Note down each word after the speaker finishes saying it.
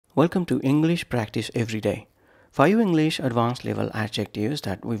Welcome to English Practice Every Day. 5 English advanced level adjectives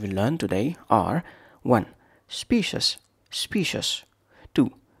that we will learn today are 1. Specious, specious.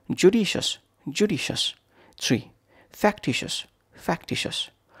 2. Judicious, judicious. 3. Factitious, factitious.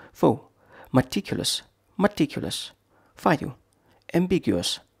 4. Meticulous, meticulous. 5.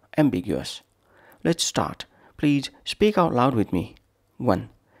 Ambiguous, ambiguous. Let's start. Please speak out loud with me. 1.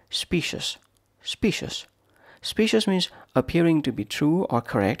 Specious, specious. Specious means appearing to be true or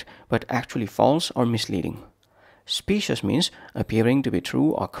correct but actually false or misleading. Specious means appearing to be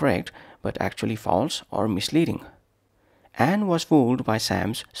true or correct but actually false or misleading. Anne was fooled by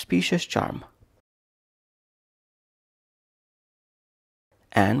Sam's specious charm.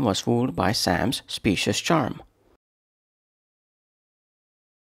 Anne was fooled by Sam's specious charm.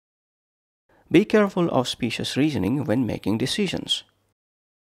 Be careful of specious reasoning when making decisions.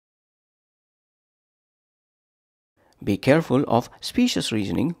 Be careful of specious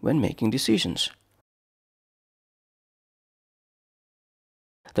reasoning when making decisions.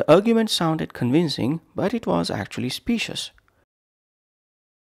 The argument sounded convincing, but it was actually specious.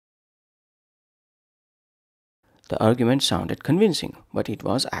 The argument sounded convincing, but it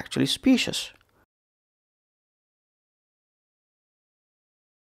was actually specious.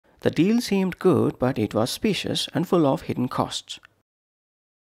 The deal seemed good, but it was specious and full of hidden costs.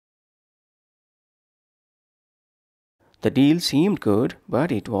 The deal seemed good,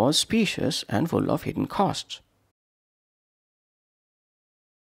 but it was specious and full of hidden costs.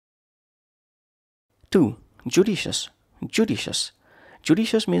 2. Judicious, judicious.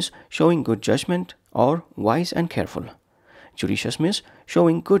 Judicious means showing good judgment or wise and careful. Judicious means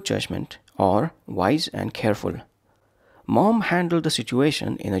showing good judgment or wise and careful. Mom handled the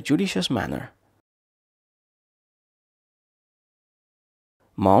situation in a judicious manner.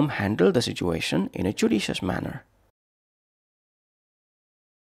 Mom handled the situation in a judicious manner.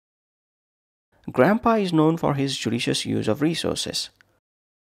 Grandpa is known for his judicious use of resources.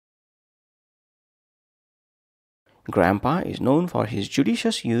 Grandpa is known for his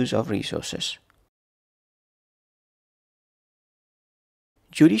judicious use of resources.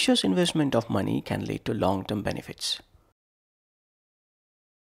 Judicious investment of money can lead to long-term benefits.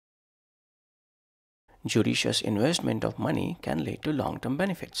 Judicious investment of money can lead to long-term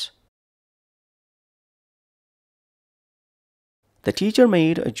benefits. The teacher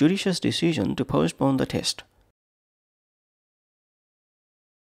made a judicious decision to postpone the test.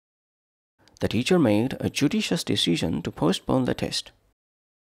 The teacher made a judicious decision to postpone the test.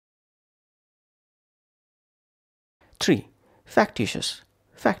 3. Factitious,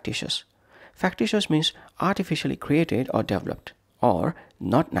 factitious. Factitious means artificially created or developed, or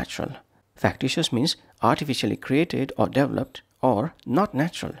not natural. Factitious means artificially created or developed, or not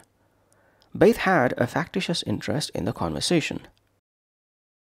natural. Beth had a factitious interest in the conversation.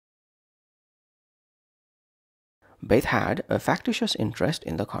 Beth had a factitious interest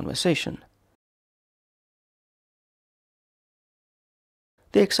in the conversation.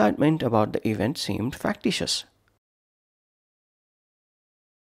 The excitement about the event seemed factitious.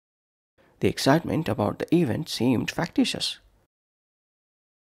 The excitement about the event seemed factitious.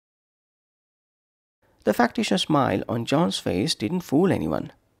 The factitious smile on John's face didn't fool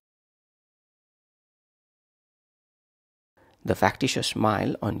anyone. The factitious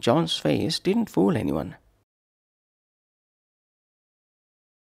smile on John's face didn't fool anyone.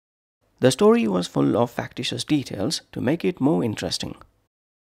 The story was full of factitious details to make it more interesting.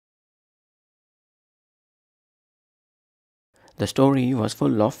 The story was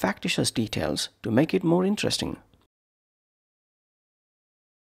full of factitious details to make it more interesting.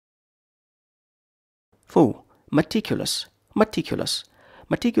 4. Meticulous, meticulous.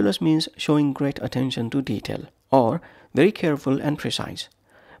 Meticulous means showing great attention to detail or very careful and precise.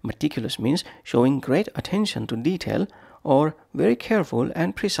 Meticulous means showing great attention to detail or very careful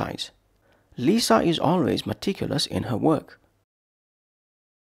and precise. Lisa is always meticulous in her work.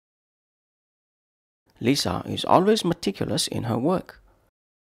 Lisa is always meticulous in her work.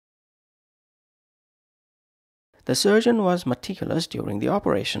 The surgeon was meticulous during the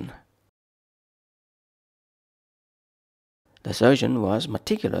operation. The surgeon was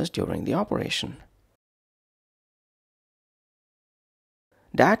meticulous during the operation.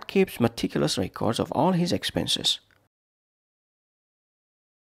 Dad keeps meticulous records of all his expenses.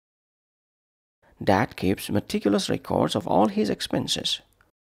 Dad keeps meticulous records of all his expenses.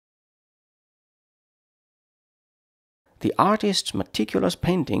 The artist's meticulous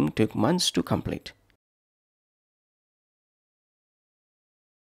painting took months to complete.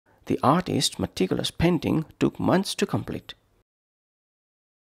 The artist's meticulous painting took months to complete.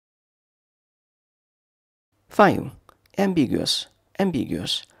 5. Ambiguous,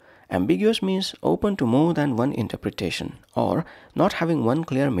 ambiguous. Ambiguous means open to more than one interpretation or not having one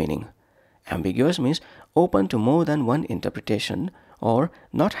clear meaning. Ambiguous means open to more than one interpretation or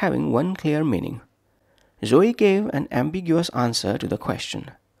not having one clear meaning. Zoe gave an ambiguous answer to the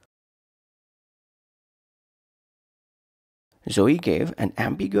question. Zoe gave an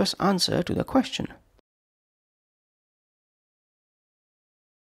ambiguous answer to the question.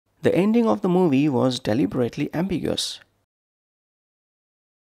 The ending of the movie was deliberately ambiguous.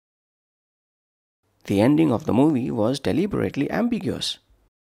 The ending of the movie was deliberately ambiguous.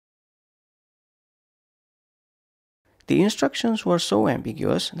 The instructions were so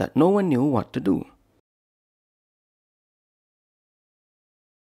ambiguous that no one knew what to do.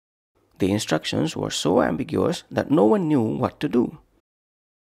 The instructions were so ambiguous that no one knew what to do.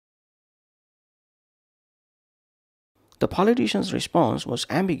 The politician's response was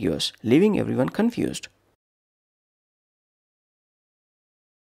ambiguous, leaving everyone confused.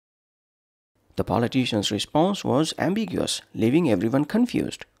 The politician's response was ambiguous, leaving everyone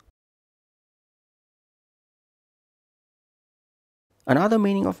confused. Another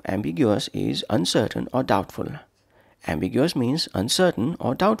meaning of ambiguous is uncertain or doubtful. Ambiguous means uncertain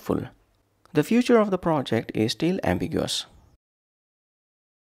or doubtful. The future of the project is still ambiguous.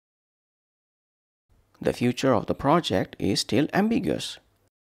 The future of the project is still ambiguous.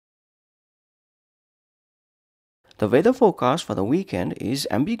 The weather forecast for the weekend is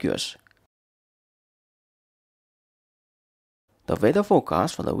ambiguous. The weather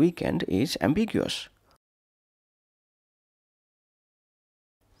forecast for the weekend is ambiguous.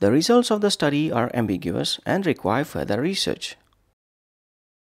 The results of the study are ambiguous and require further research.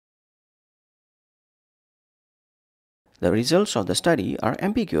 The results of the study are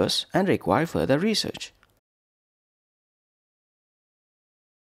ambiguous and require further research.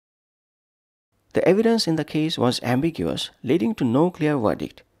 The evidence in the case was ambiguous, leading to no clear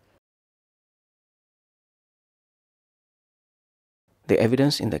verdict. The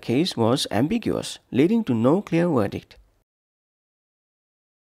evidence in the case was ambiguous, leading to no clear verdict.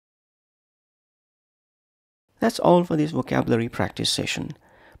 That's all for this vocabulary practice session.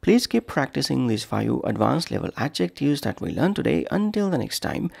 Please keep practicing these 5 advanced level adjectives that we learned today until the next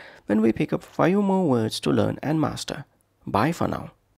time when we pick up 5 more words to learn and master. Bye for now.